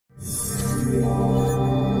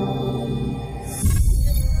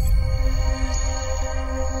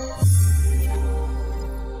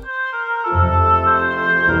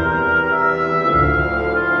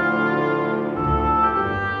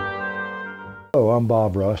Hello, I'm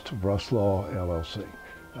Bob Rust of Rust Law, LLC.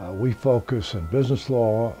 We focus on business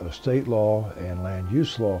law, estate law, and land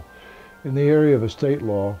use law. In the area of estate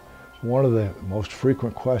law, one of the most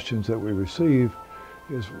frequent questions that we receive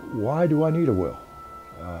is, why do I need a will?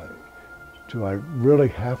 Do I really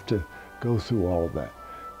have to go through all of that?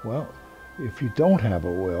 Well, if you don't have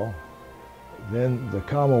a will, then the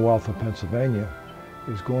Commonwealth of Pennsylvania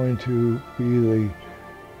is going to be the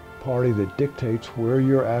party that dictates where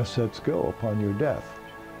your assets go upon your death.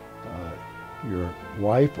 Your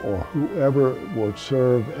wife or whoever would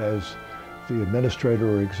serve as the administrator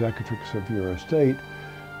or executrix of your estate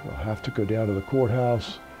will have to go down to the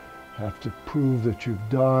courthouse, have to prove that you've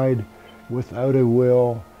died without a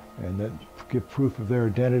will, and then give proof of their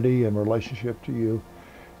identity and relationship to you,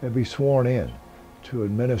 and be sworn in to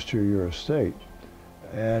administer your estate.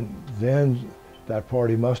 And then that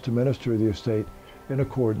party must administer the estate in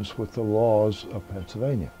accordance with the laws of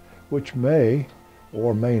Pennsylvania, which may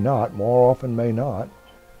or may not, more often may not,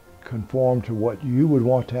 conform to what you would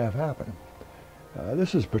want to have happen.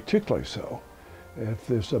 This is particularly so if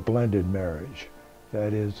there's a blended marriage.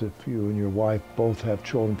 That is, if you and your wife both have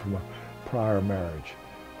children from a prior marriage.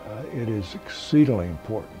 It is exceedingly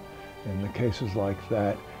important in the cases like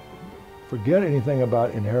that. Forget anything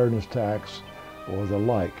about inheritance tax or the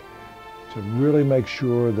like, to really make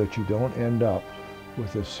sure that you don't end up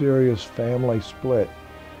with a serious family split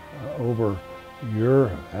over your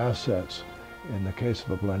assets. In the case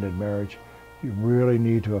of a blended marriage, you really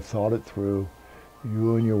need to have thought it through,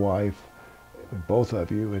 you and your wife, both of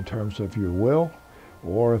you, in terms of your will,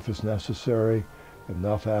 or if it's necessary,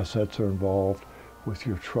 enough assets are involved with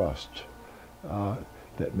your trust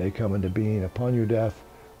that may come into being upon your death,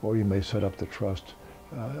 or you may set up the trust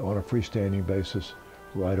on a freestanding basis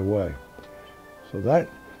right away. So that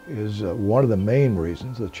is one of the main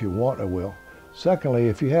reasons that you want a will. Secondly,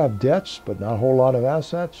 if you have debts but not a whole lot of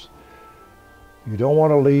assets, you don't want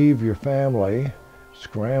to leave your family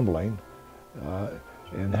scrambling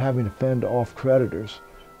and having to fend off creditors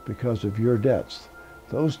because of your debts.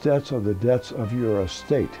 Those debts are the debts of your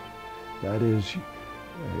estate. That is a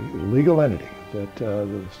legal entity that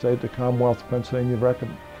the state of the Commonwealth of Pennsylvania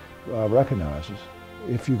recognizes.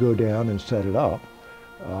 If you go down and set it up,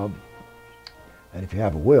 and if you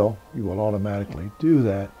have a will, you will automatically do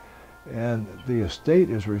that. And the estate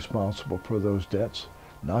is responsible for those debts,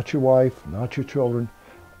 not your wife, not your children,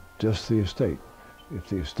 just the estate. If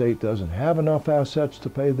the estate doesn't have enough assets to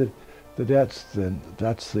pay the debts, then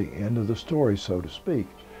that's the end of the story, so to speak.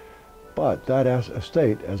 But that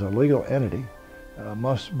estate, as a legal entity,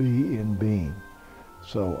 must be in being.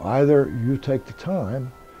 So either you take the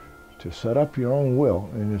time to set up your own will,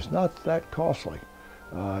 and it's not that costly.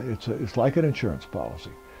 It's like an insurance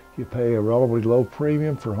policy. You pay a relatively low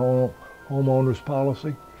premium for homeowner's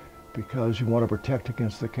policy because you want to protect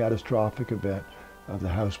against the catastrophic event of the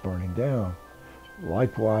house burning down.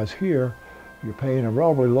 Likewise here, you're paying a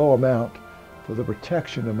relatively low amount for the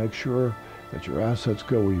protection to make sure that your assets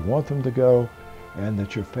go where you want them to go, and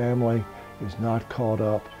that your family is not caught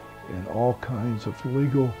up in all kinds of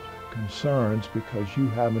legal concerns because you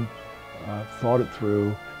haven't thought it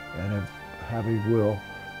through and have a will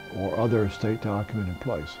or other estate document in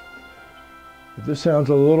place. If this sounds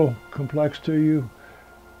a little complex to you,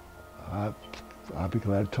 I'll be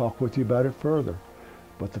glad to talk with you about it further.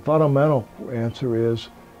 But the fundamental answer is,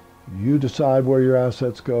 you decide where your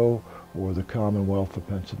assets go, or the Commonwealth of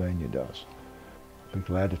Pennsylvania does. I'll be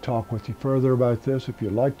glad to talk with you further about this. If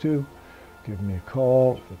you'd like to, give me a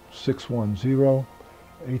call at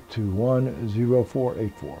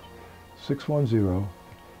 610-821-0484.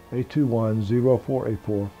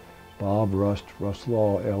 610-821-0484. Bob Rust, Rust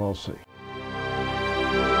Law, LLC.